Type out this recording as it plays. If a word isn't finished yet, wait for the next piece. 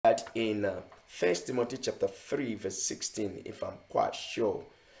that in 1 Timothy chapter 3 verse 16, if I'm quite sure.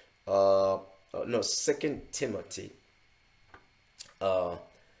 No, 2 Timothy. I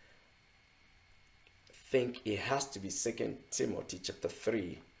think it has to be 2 Timothy chapter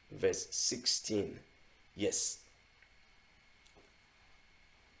 3 verse 16. Yes.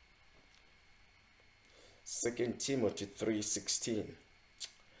 2 Timothy 3:16.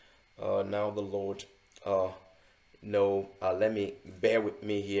 Now the Lord, no, let me bear with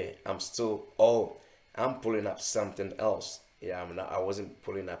me here. I'm still, I'm pulling up something else. Yeah, I wasn't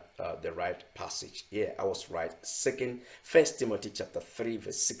pulling up the right passage. Yeah, I was right. First Timothy chapter 3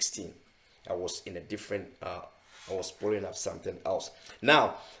 verse 16. I was in a different, I was pulling up something else.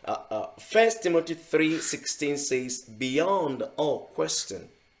 Now, 1 Timothy 3:16 says, beyond all question,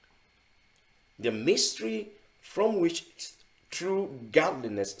 the mystery from which true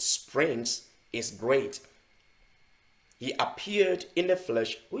godliness springs is great. He appeared in the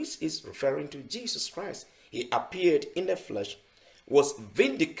flesh, which is referring to Jesus Christ. He appeared in the flesh, was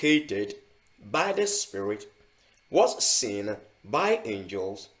vindicated by the Spirit, was seen by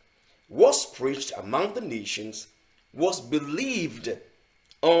angels, was preached among the nations, was believed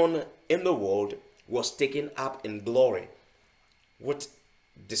on in the world, was taken up in glory. What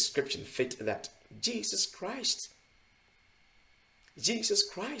description fit that? Jesus Christ. Jesus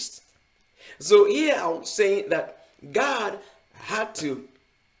Christ. So here I would say that God had to,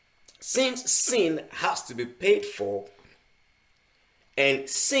 since sin has to be paid for, and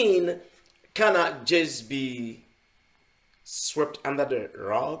sin cannot just be swept under the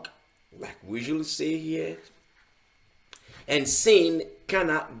rug, like we usually say here, and sin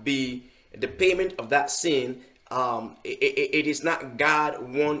cannot be, the payment of that sin, it is not God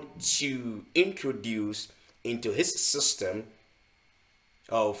want to introduce into his system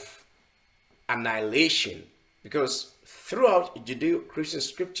of annihilation, because throughout Judeo-Christian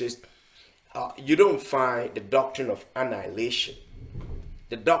scriptures, you don't find the doctrine of annihilation.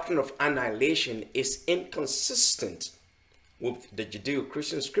 The doctrine of annihilation is inconsistent with the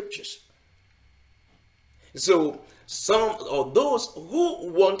Judeo-Christian scriptures. So some of those who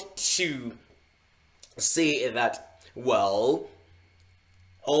want to say that, well,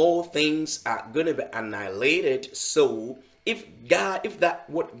 all things are going to be annihilated, so if that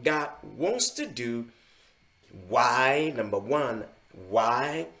what God wants to do, why, number one,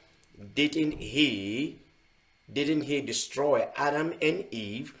 why didn't he destroy Adam and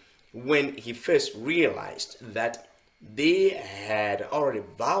Eve when he first realized that they had already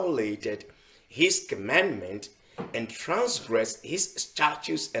violated his commandment and transgressed his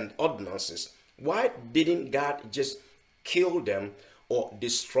statutes and ordinances? Why didn't God just kill them or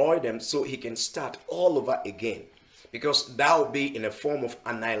destroy them so he can start all over again? Because that would be in a form of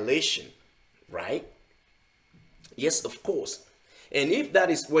annihilation, right? Yes, of course. And if that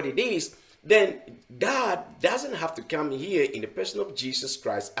is what it is, then God doesn't have to come here in the person of Jesus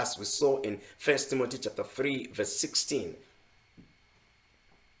Christ, as we saw in 1 Timothy chapter 3 verse 16,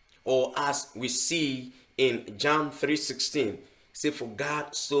 or as we see in John 3:16. Say, for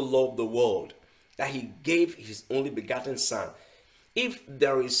God so loved the world that he gave his only begotten son. If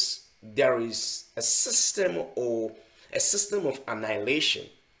there is a system of annihilation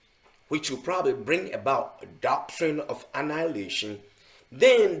which will probably bring about a doctrine of annihilation,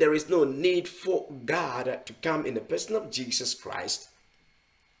 then there is no need for God to come in the person of Jesus Christ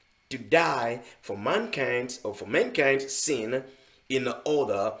to die for mankind's sin in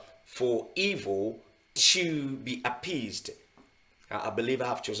order for evil to be appeased. I believe I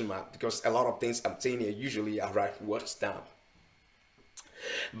have chosen my, because a lot of things I'm saying here usually I write words down.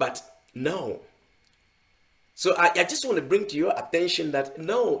 But no. So I just want to bring to your attention that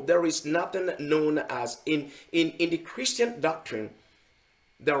no, there is nothing known as in the Christian doctrine.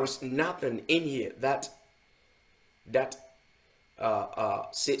 There is nothing in here that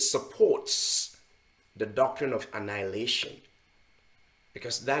supports the doctrine of annihilation,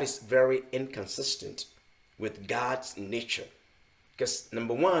 because that is very inconsistent with God's nature. Because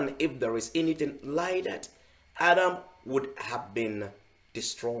number one, if there is anything like that, Adam would have been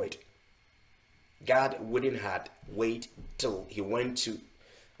destroyed. God wouldn't have waited till he went to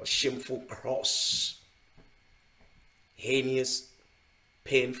a shameful cross, heinous,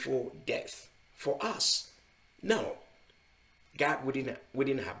 painful death for us. No, God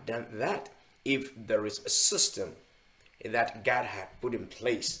wouldn't have done that if there is a system that God had put in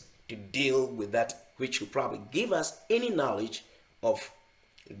place to deal with that, which will probably give us any knowledge of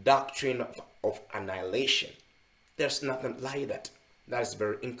doctrine of annihilation. There's nothing like that. That is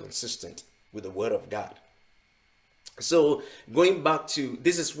very inconsistent with the word of God. So going back to,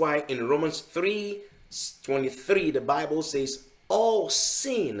 this is why in Romans 3:23 the Bible says, all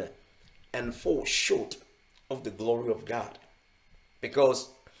sin and fall short of the glory of God. Because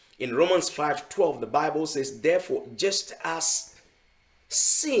in Romans 5:12, the Bible says, therefore, just as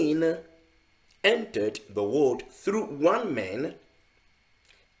sin entered the world through one man,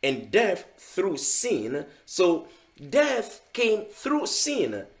 and death through sin, so death came through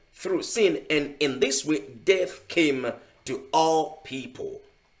sin, and in this way, death came to all people.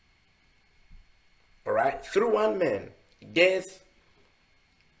 All right, through one man, death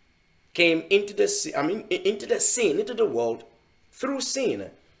came into the into the world through sin,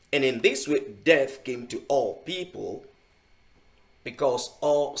 and in this way, death came to all people because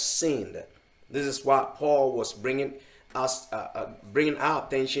all sinned. This is why Paul was bringing our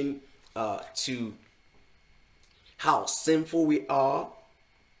attention to how sinful we are,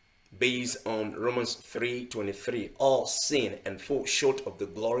 based on Romans 3:23. All sin and fall short of the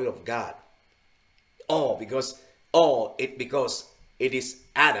glory of God. Because it is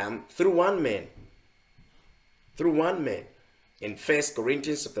Adam through one man. In 1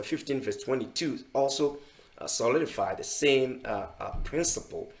 Corinthians chapter 15 verse 22 also solidify the same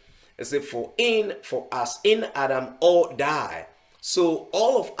principle. It says, for us in Adam all die. So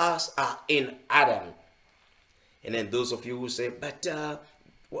all of us are in Adam. And then those of you who say, but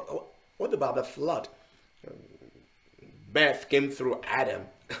what about the flood? Birth came through Adam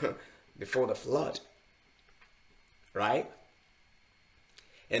before the flood, right?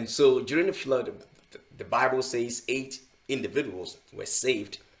 And so during the flood, the Bible says 8 individuals were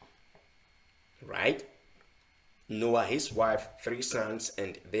saved, right? Noah, his wife, 3 sons,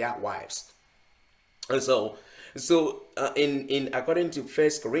 and their wives. And so in according to 1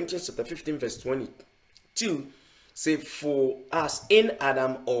 Corinthians chapter 15 verse 22, say, for us in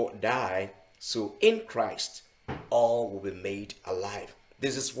Adam all die, so in Christ all will be made alive.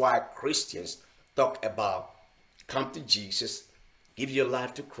 This is why Christians talk about come to Jesus, give your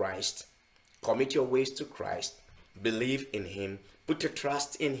life to Christ, commit your ways to Christ, believe in him, put your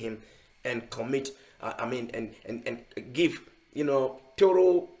trust in him, and commit and give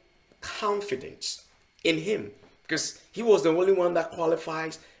total confidence in him, because he was the only one that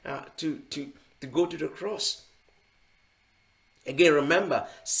qualifies to go to the cross. Again, remember,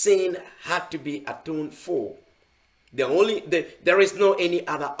 sin had to be atoned for. There is no any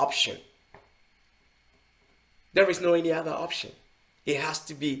other option. There is no any other option. It has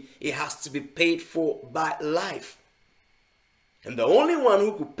to be paid for by life. And the only one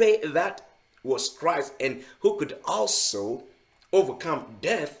who could pay that was Christ, and who could also overcome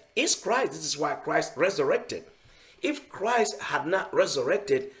death is Christ. This is why Christ resurrected. If Christ had not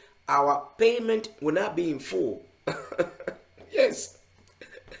resurrected, our payment would not be in full. Yes.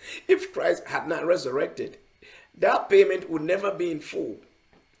 If Christ had not resurrected, that payment would never be in full.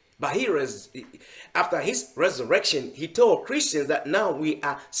 But after his resurrection, he told Christians that now we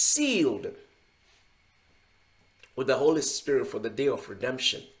are sealed with the Holy Spirit for the day of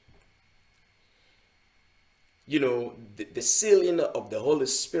redemption. The sealing of the Holy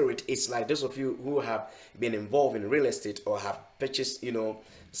Spirit is like those of you who have been involved in real estate or have purchased,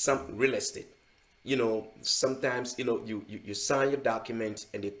 some real estate. Sometimes, you sign your document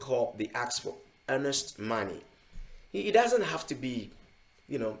and they ask for earnest money. It doesn't have to be,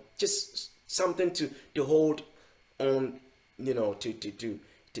 just something to hold on,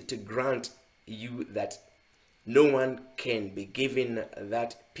 to grant you that no one can be given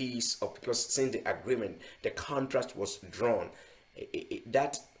that piece of, because since the agreement, the contract was drawn,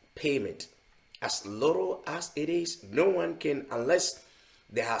 that payment, as little as it is, no one can, unless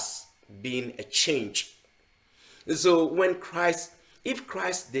there has been a change. So when Christ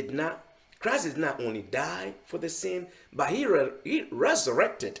did not only die for the sin, but he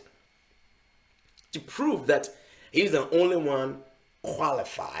resurrected to prove that he's the only one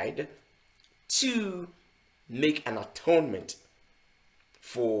qualified to make an atonement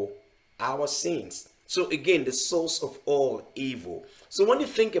for our sins. So again, the source of all evil. So when you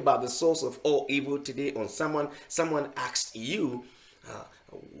think about the source of all evil today, on someone asked you,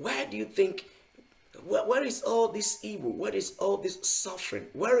 where do you think, where is all this evil? Where is all this suffering?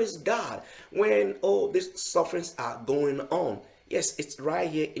 Where is God when all these sufferings are going on? Yes, it's right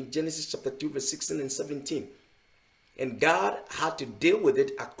here in Genesis chapter 2 verse 16 and 17. And God had to deal with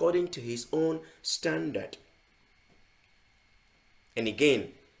it according to his own standard. And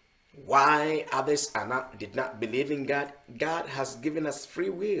again, why others did not believe in God? God has given us free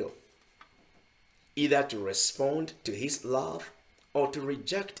will, either to respond to his love or to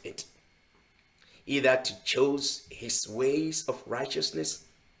reject it, either to choose his ways of righteousness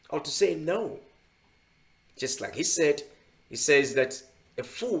or to say no. Just like he says that a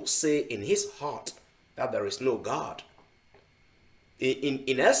fool say in his heart that there is no God.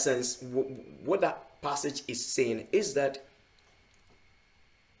 in essence, what that passage is saying is that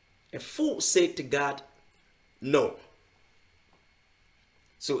a fool said to God, no.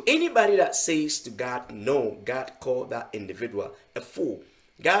 So anybody that says to God, no, God called that individual a fool.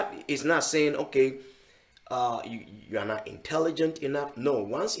 God is not saying, okay, you are not intelligent enough. No,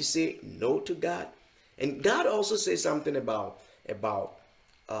 once you say no to God, and God also says something about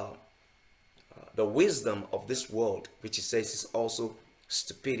the wisdom of this world, which he says is also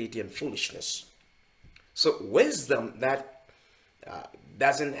stupidity and foolishness. So wisdom that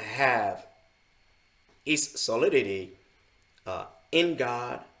doesn't have its solidity in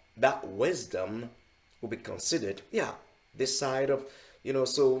God, that wisdom will be considered, yeah, this side of,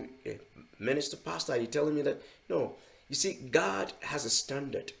 so minister, pastor, are you telling me that? No, you see, God has a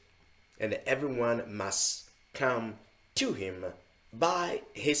standard, and everyone must come to him by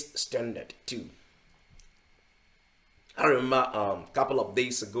his standard too. I remember a couple of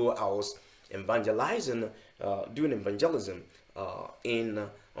days ago, I was evangelizing, doing evangelism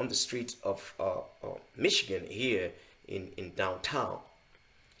on the streets of Michigan here in downtown.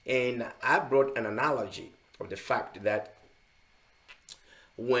 And I brought an analogy of the fact that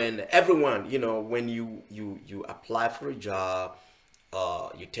when everyone, when you apply for a job,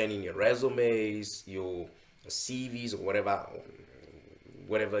 you turn in your resumes, your CVs, or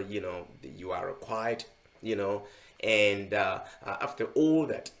whatever you are required, and after all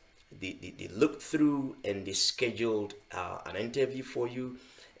that, they looked through and they scheduled an interview for you.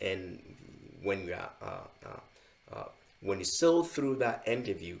 And when you sail through that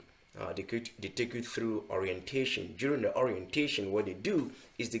interview, they take you through orientation. During the orientation, what they do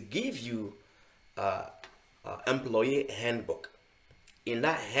is they give you employee handbook. In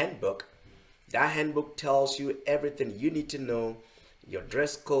that handbook tells you everything you need to know: your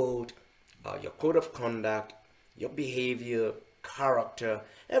dress code, your code of conduct, your behavior, character.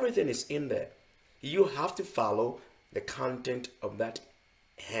 Everything is in there. You have to follow the content of that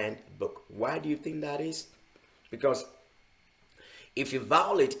handbook. Why do you think that is? Because if you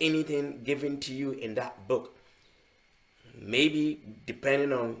violate anything given to you in that book, maybe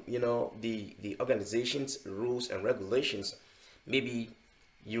depending on the organization's rules and regulations, maybe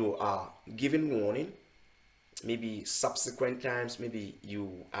you are given warning, maybe subsequent times, maybe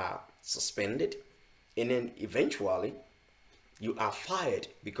you are suspended, and then eventually you are fired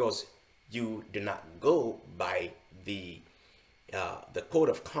because you do not go by the code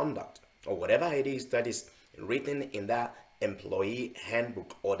of conduct or whatever it is that is written in that employee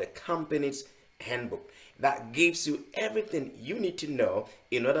handbook or the company's handbook that gives you everything you need to know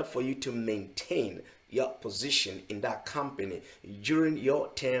in order for you to maintain your position in that company during your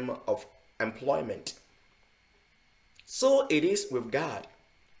term of employment. So it is with God.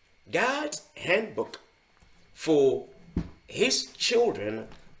 God's handbook for his children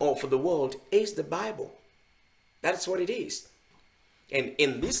or for the world is the Bible. That's what it is. And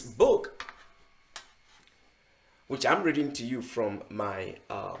in this book, which I'm reading to you from my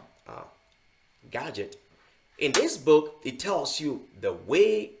gadget, in this book, it tells you the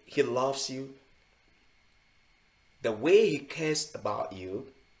way he loves you, the way he cares about you,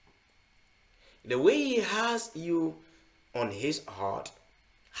 the way he has you on his heart,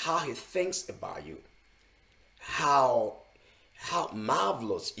 how he thinks about you, how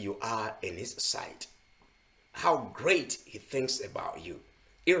marvelous you are in his sight, how great he thinks about you,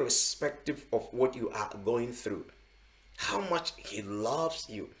 irrespective of what you are going through, how much he loves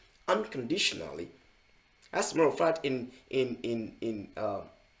you unconditionally. As a matter of fact, in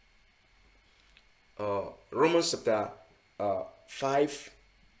Romans chapter 5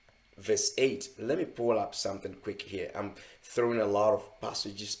 verse 8, let me pull up something quick here. I'm throwing a lot of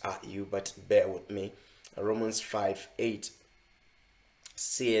passages at you, but bear with me. Romans 5:8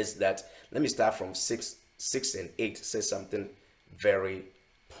 says that, let me start from 6 and 8, says something very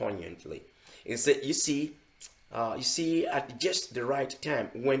poignantly. It said, you see, at just the right time,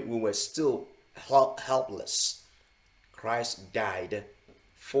 when we were still helpless, Christ died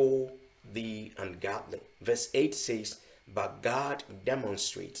for the ungodly. Verse 8 says, but God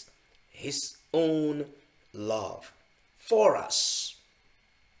demonstrates his own love for us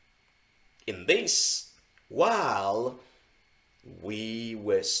in this: while we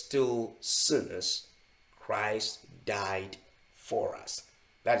were still sinners, Christ died for us.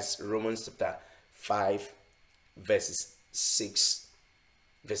 That is Romans chapter 5 verse 6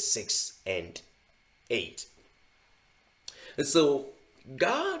 and 8. And so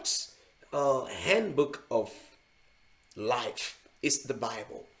God's handbook of life is the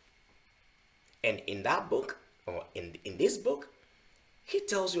Bible. And in that book, or in this book, he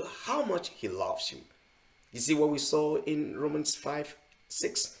tells you how much he loves you, You see what we saw in Romans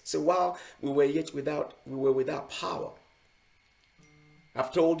 5:6. So while we were without power.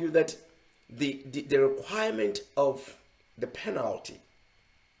 I've told you that the requirement of the penalty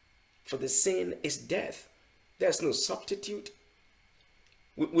for the sin is death. There's no substitute.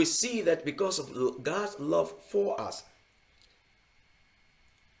 We see that because of God's love for us,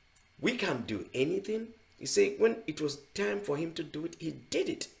 we can't do anything. You see, when it was time for him to do it, he did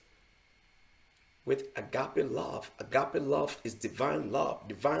it with agape love. Agape love is divine love.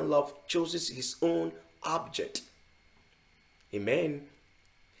 Divine love chooses his own object. Amen.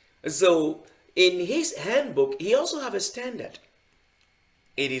 So in his handbook, he also have a standard.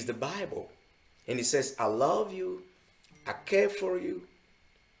 It is the Bible. And he says, I love you, I care for you,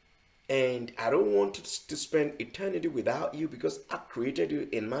 and I don't want to spend eternity without you because I created you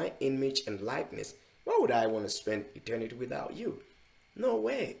in my image and likeness. Why would I want to spend eternity without you? No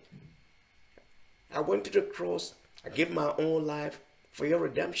way. I went to the cross. I gave my own life for your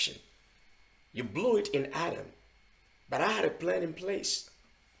redemption. You blew it in Adam, but I had a plan in place.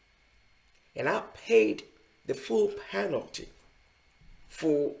 And I paid the full penalty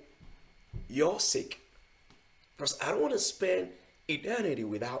for your sake. Because I don't want to spend eternity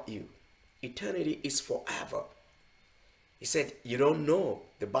without you. Eternity is forever. He said, you don't know.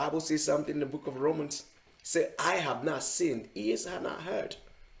 The Bible says something in the book of Romans. It said, I have not sinned, ears have not heard,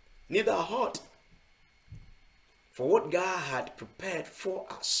 neither heart, for what God had prepared for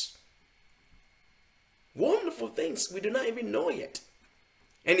us. Wonderful things we do not even know yet.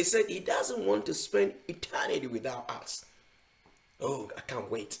 And he said he doesn't want to spend eternity without us. Oh, I can't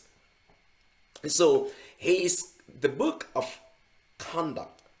wait. And so the book of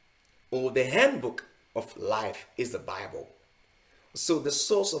conduct, or the handbook of life, is the Bible. So the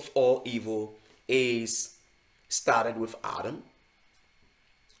source of all evil is started with Adam.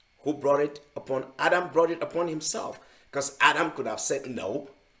 Who brought it upon? Adam brought it upon himself, because Adam could have said no.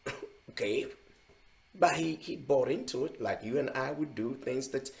 Okay. But he bought into it, like you and I would do, things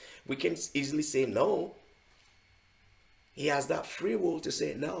that we can easily say no. He has that free will to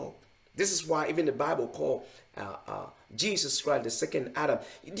say no. This is why even the Bible called Jesus Christ the second Adam.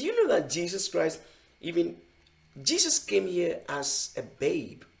 Do you know that Jesus Christ, Jesus came here as a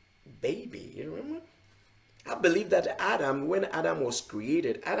baby, you remember? I believe that Adam, when Adam was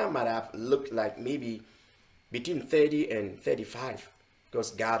created, Adam might have looked like maybe between 30 and 35,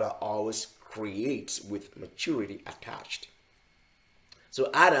 because God always creates with maturity attached. So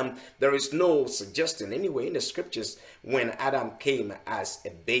Adam, there is no suggestion anyway in the scriptures when Adam came as a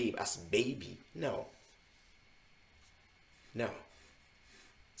baby. No.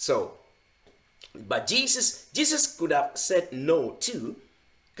 So, but Jesus could have said no too,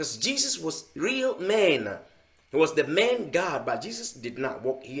 because Jesus was real man. He was the man God, but Jesus did not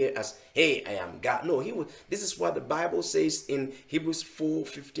walk here as, hey, I am God. No, this is what the Bible says in Hebrews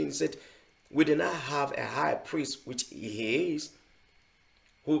 4:15. It said, we do not have a high priest, which he is,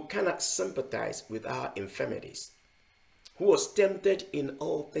 who cannot sympathize with our infirmities, who was tempted in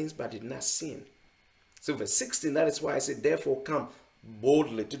all things but did not sin. So verse 16, that is why I said, therefore come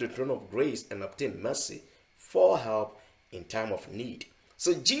boldly to the throne of grace and obtain mercy for help in time of need.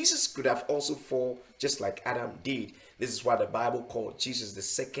 So Jesus could have also fallen just like Adam did. This is why the Bible called Jesus the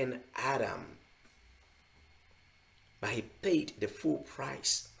second Adam. But he paid the full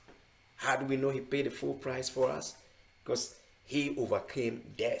price. How do we know he paid the full price for us? Because he overcame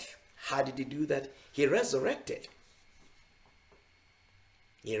death. How did he do that? He resurrected.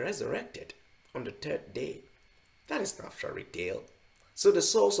 He resurrected on the third day. That is not fairy tale. So the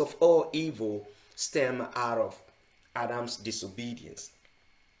source of all evil stem out of Adam's disobedience.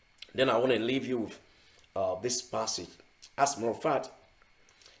 Then I want to leave you with this passage. As a matter of fact,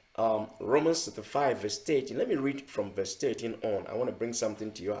 Romans 5 verse 13. Let me read from verse 13 on. I want to bring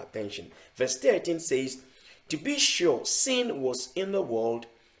something to your attention. Verse 13 says, to be sure, sin was in the world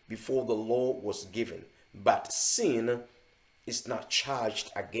before the law was given, but sin is not charged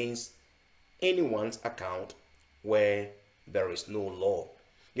against anyone's account where there is no law.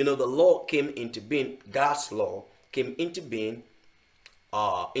 You know, the law came into being, God's law came into being,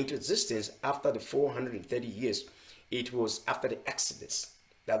 into existence after the 430 years. It was after the Exodus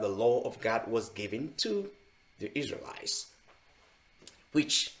that the law of God was given to the Israelites,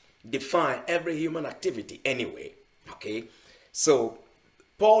 which define every human activity anyway. Okay, so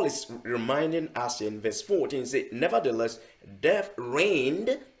Paul is reminding us in verse 14, say, nevertheless, death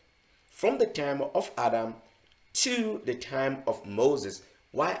reigned from the time of Adam to the time of Moses.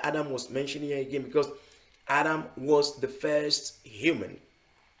 Why Adam was mentioned here again? Because Adam was the first human.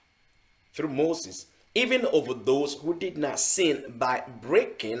 Through Moses, even over those who did not sin by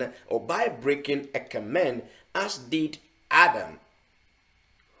breaking a command, as did Adam,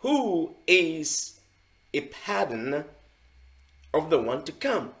 who is a pattern of the one to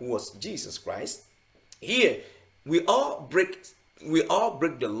come, who was Jesus Christ. Here, we all break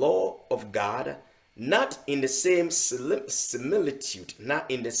the law of God, not in the same similitude, not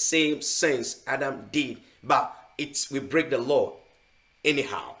in the same sense Adam did, but we break the law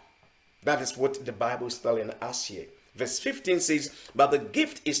anyhow. That is what the Bible is telling us here. Verse 15 says, but the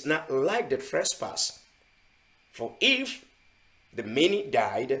gift is not like the trespass. For if the many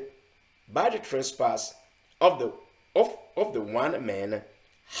died by the trespass of the one man,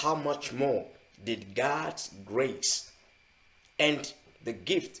 how much more did God's grace and the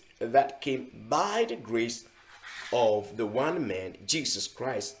gift that came by the grace of the one man, Jesus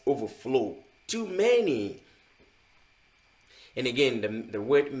Christ, overflow to many? And again, the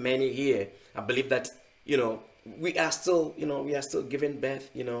word many here, I believe that, we are still giving birth,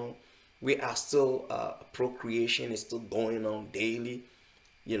 we are still, procreation is still going on daily,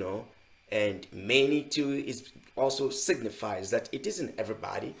 and many too is also signifies that it isn't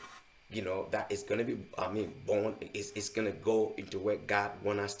everybody, that is going to be, born, is going to go into where God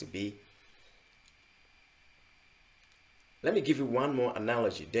wants us to be. Let me give you one more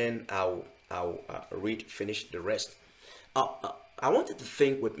analogy, then I'll finish the rest. I want you to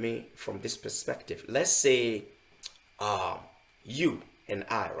think with me from this perspective. Let's say you and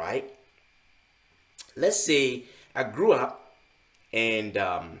I, right? Let's say I grew up and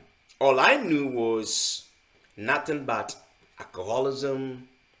all I knew was nothing but alcoholism,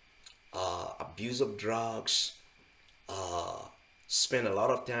 abuse of drugs, spend a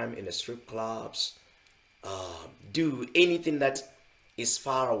lot of time in the strip clubs, do anything that is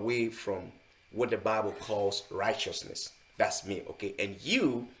far away from what the Bible calls righteousness. That's me, okay? And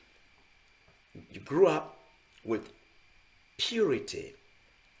you grew up with purity,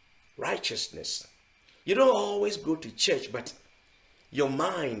 righteousness. You don't always go to church, but your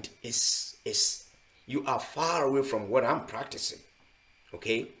mind is you are far away from what I'm practicing,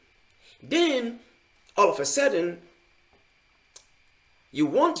 okay? Then all of a sudden you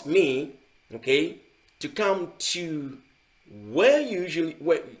want me, okay, to come to where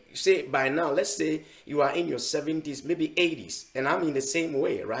say by now, let's say you are in your 70s, maybe 80s, and I'm in the same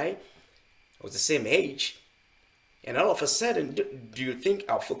way, right? I was the same age. And all of a sudden, do you think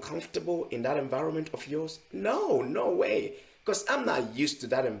I'll feel comfortable in that environment of yours? No, no way. Because I'm not used to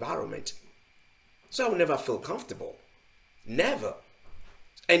that environment. So I will never feel comfortable. Never.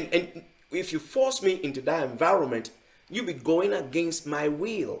 And if you force me into that environment, you'll be going against my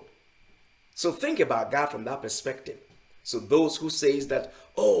will. So think about God from that perspective. So those who says that,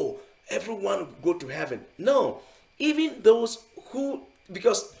 oh, everyone will go to heaven. No, even those who,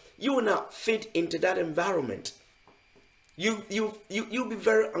 because you will not fit into that environment. You'll be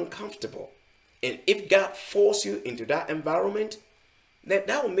very uncomfortable. And if God force you into that environment, then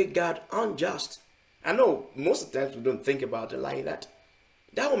that will make God unjust. I know most of the times we don't think about it like that.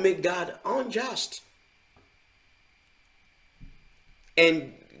 That will make God unjust.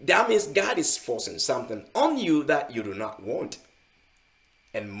 And that means God is forcing something on you that you do not want.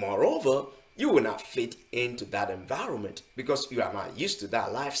 And moreover, you will not fit into that environment because you are not used to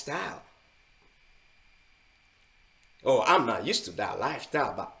that lifestyle. Oh, I'm not used to that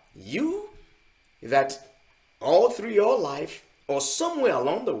lifestyle, but you, that all through your life or somewhere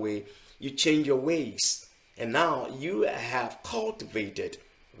along the way, you change your ways. And now you have cultivated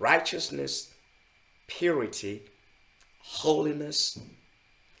righteousness, purity, holiness,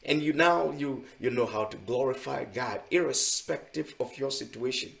 and you know how to glorify God irrespective of your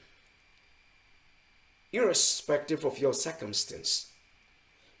situation, irrespective of your circumstance.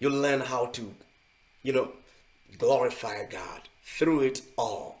 You learn how to, glorify God through it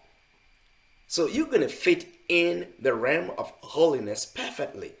all. So you're going to fit in the realm of holiness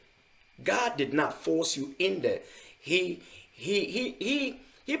perfectly. God did not force you in there. He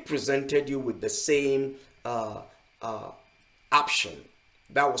presented you with the same option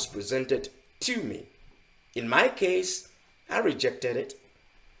that was presented to me. In my case, I rejected it.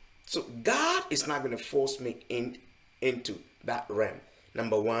 So God is not going to force me into that realm.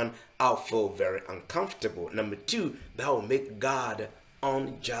 Number one, I'll feel very uncomfortable. Number two, that will make God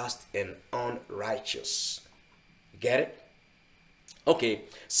unjust and unrighteous. Get it? Okay,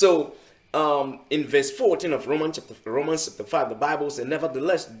 so in verse 14 of Romans chapter 5, the Bible says,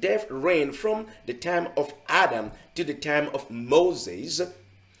 nevertheless, death reigned from the time of Adam to the time of Moses,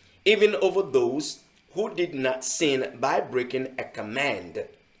 even over those who did not sin by breaking a command.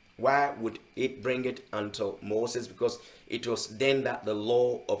 Why would it bring it until Moses? Because it was then that the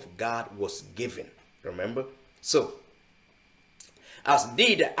law of God was given. Remember? So, as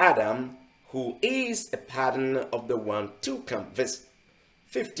did Adam, who is a pattern of the one to come. Verse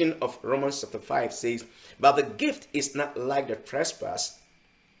 15 of Romans chapter 5 says, but the gift is not like the trespass.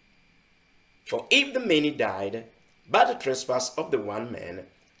 For if the many died by the trespass of the one man,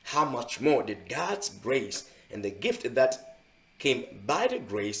 how much more did God's grace and the gift that came by the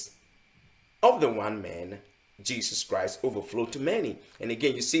grace of the one man, Jesus Christ, overflow to many? And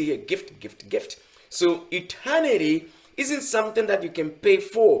again, you see here, gift, gift, gift. So eternity isn't something that you can pay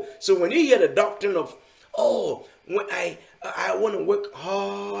for. So when you hear the doctrine of, oh, when I want to work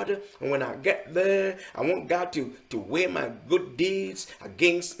hard, and when I get there, I want God to weigh my good deeds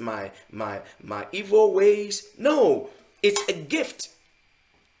against my evil ways. No, it's a gift.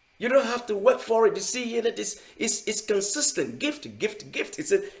 You don't have to work for it. You see here that it's consistent. Gift, gift, gift. It's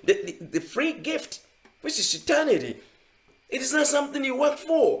the free gift, which is eternity. It is not something you work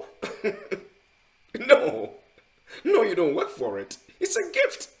for. No, you don't work for it. It's a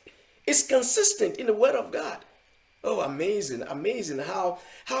gift. It's consistent in the Word of God. Oh, amazing, amazing how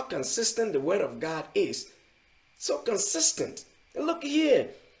consistent the Word of God is. So consistent. Look here.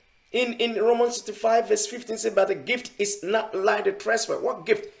 In Romans 5 verse 15 says, but the gift is not like the trespass. What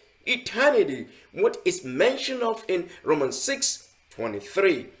gift? Eternity. What is mentioned of in Romans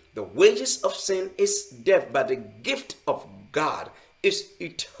 6:23. The wages of sin is death, but the gift of God is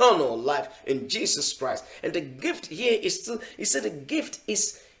eternal life in Jesus Christ. And the gift here is still, he said the gift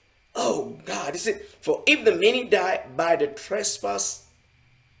is, oh God, he said, for if the many die by the trespass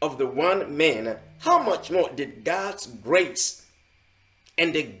of the one man, how much more did God's grace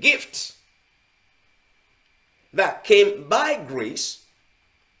and the gift that came by grace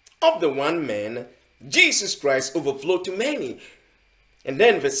of the one man, Jesus Christ, overflow to many? And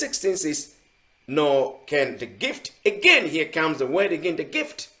then verse 16 says, nor can the gift, again, here comes the word again, the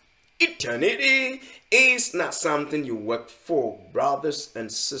gift. Eternity is not something you work for, brothers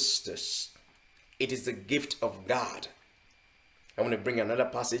and sisters. It is the gift of God. I want to bring another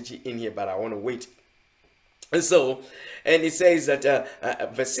passage in here, but I want to wait. And so, and it says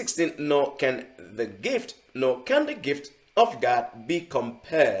that verse 16, nor can the gift of God be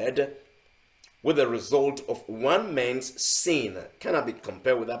compared with the result of one man's sin. Cannot be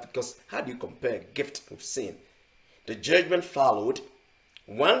compared with that, because how do you compare gift with sin? The judgment followed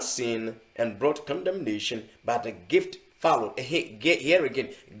one sin and brought condemnation, but the gift followed. Here again,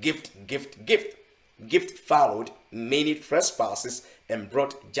 gift, gift, gift. Gift followed many trespasses and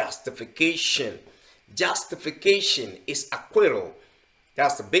brought justification. Justification is acquittal.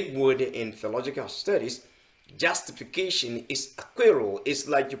 That's the big word in theological studies. Justification is acquittal. It's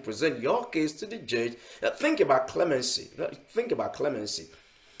like you present your case to the judge. Think about clemency. Think about clemency.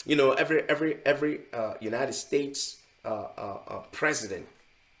 You know, every United States president,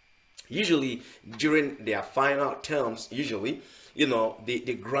 usually during their final terms, usually, you know, they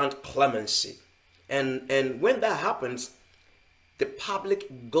grant clemency, and when that happens, the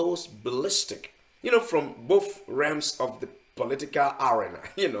public goes ballistic, you know, from both realms of the political arena,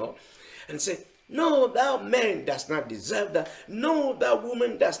 you know, and say, no, that man does not deserve that. No, that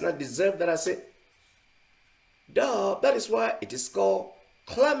woman does not deserve that. I say, duh, that is why it is called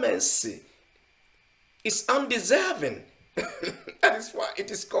clemency. It's undeserving. That is why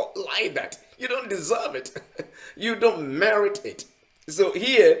it is called like that. You don't deserve it. You don't merit it. So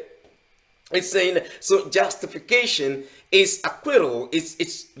here it's saying, so justification is acquittal.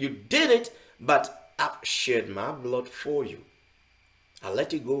 It's you did it, but I've shed my blood for you. I'll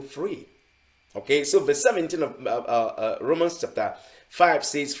let you go free. Okay, so verse 17 of Romans chapter 5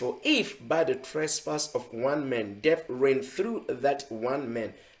 says, for if by the trespass of one man death reigned through that one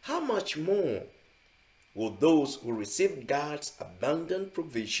man, how much more will those who receive God's abundant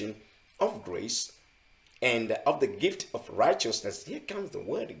provision of grace and of the gift of righteousness, here comes the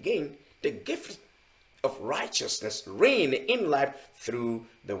word again, the gift of righteousness, reign in life through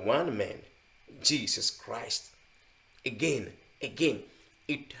the one man, Jesus Christ. Again,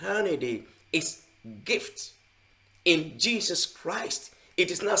 eternity is gift in Jesus Christ.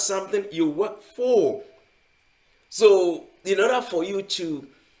 It is not something you work for. So in order for you to,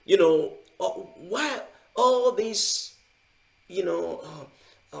 you know, why all these, you know,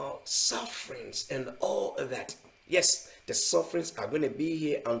 sufferings and all of that? Yes, the sufferings are going to be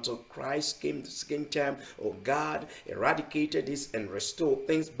here until Christ came the second time, or God eradicated this and restored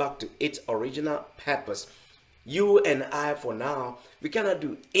things back to its original purpose. You and I, for now, we cannot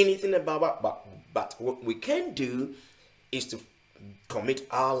do anything about it, but what we can do is to commit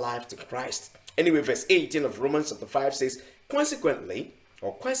our life to Christ. Anyway, verse 18 of Romans chapter 5 says, consequently,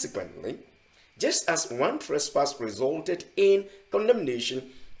 just as one trespass resulted in condemnation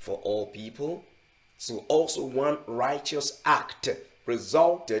for all people, so also one righteous act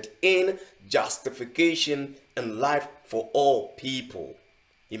resulted in justification and life for all people.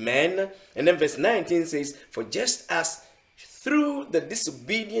 Amen. And then verse 19 says, for just as through the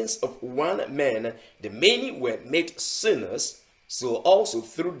disobedience of one man the many were made sinners, so also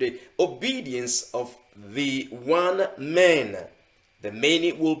through the obedience of the one man the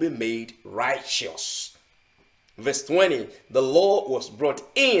many will be made righteous. Verse 20, the law was brought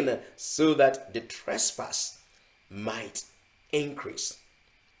in so that the trespass might increase.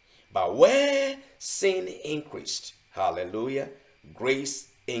 But where sin increased, hallelujah, grace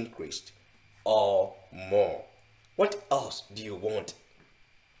increased all more. What else do you want?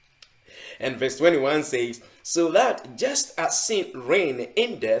 And verse 21 says, so that just as sin reigned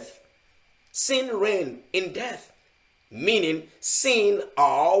in death, meaning sin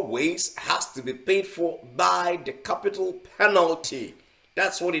always has to be paid for by the capital penalty.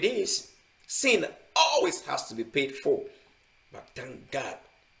 That's what it is. Sin always has to be paid for. But thank God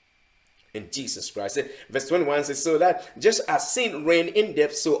in Jesus Christ. Verse 21 says, so that just as sin reigned in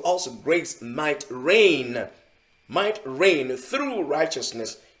death, so also grace might reign through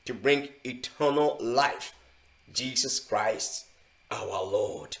righteousness to bring eternal life. Jesus Christ our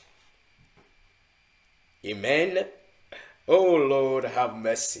Lord. Amen. Oh Lord, have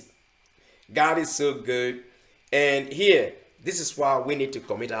mercy. God is so good. And here, this is why we need to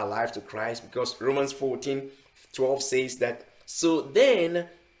commit our lives to Christ, because Romans 14:12 says that, so then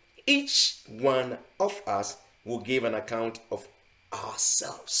each one of us will give an account of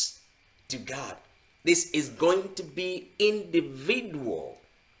ourselves to God. This is going to be individual.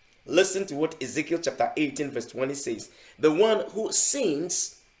 Listen to what Ezekiel chapter 18 verse 20 says. The one who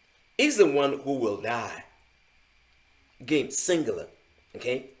sins is the one who will die. Again, singular.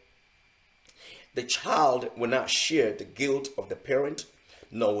 Okay? The child will not share the guilt of the parent,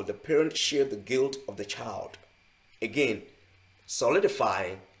 nor will the parent share the guilt of the child. Again,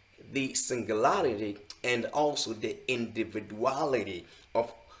 solidifying the singularity and also the individuality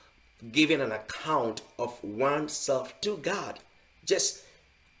of giving an account of oneself to God. Just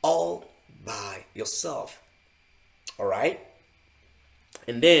all by yourself. All right?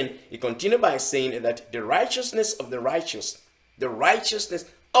 And then he continued by saying that the righteousness of the righteous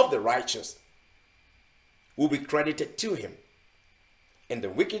will be credited to him, and the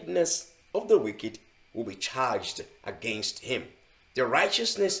wickedness of the wicked will be charged against him. The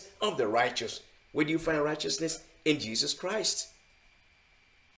righteousness of the righteous. Where do you find righteousness? In Jesus Christ.